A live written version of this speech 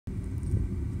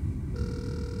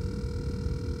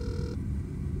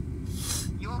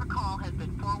call has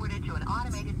been forwarded to an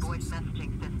automated voice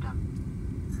messaging system.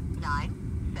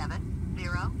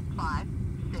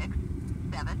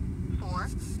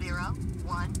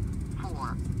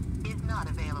 97056740114 is not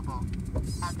available.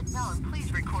 At the tone,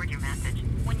 please record your message.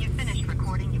 When you've finished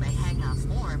recording, you may hang up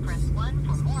or press 1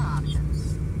 for more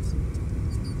options.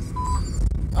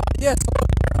 Yes, hello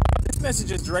there. This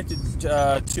message is directed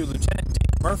to Lieutenant Dan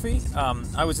Murphy.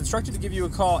 I was instructed to give you a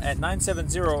call at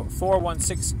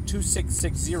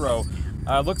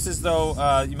 970-416-2660. Looks as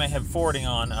though you may have forwarding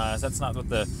on. That's not what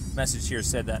the message here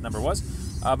said that number was.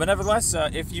 But nevertheless,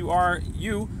 if you are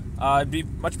it'd be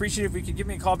much appreciated if you could give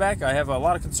me a call back. I have a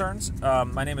lot of concerns.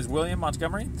 My name is William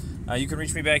Montgomery. You can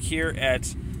reach me back here at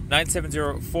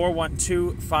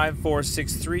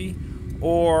 970-412-5463,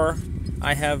 or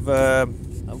I have a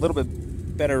little bit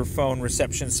better phone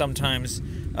reception sometimes.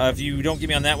 If you don't get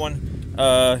me on that one,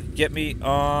 get me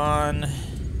on...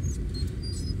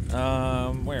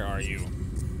 where are you?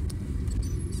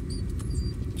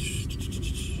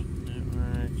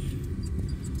 Network.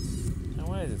 Now,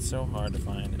 why is it so hard to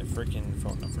find a freaking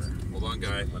phone number? Hold on,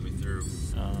 guy. Let me through.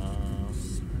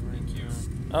 Thank you.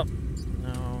 Oh,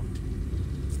 no.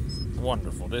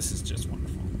 Wonderful. This is just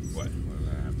wonderful. What?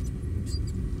 What happened?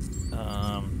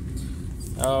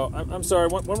 Oh, I'm sorry.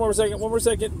 One more second. One more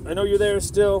second. I know you're there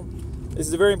still. This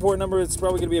is a very important number. It's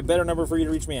probably going to be a better number for you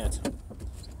to reach me at.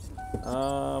 You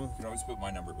can always put my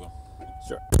number, Will.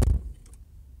 Sure.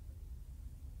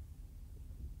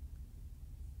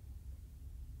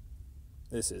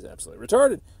 This is absolutely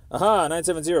retarded. Aha,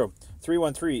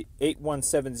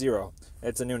 970-313-8170.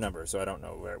 It's a new number, so I don't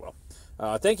know very well.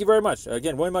 Thank you very much.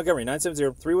 Again, William Montgomery,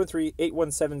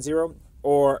 970-313-8170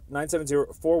 or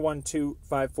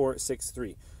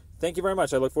 970-412-5463. Thank you very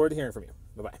much. I look forward to hearing from you.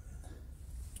 Bye-bye.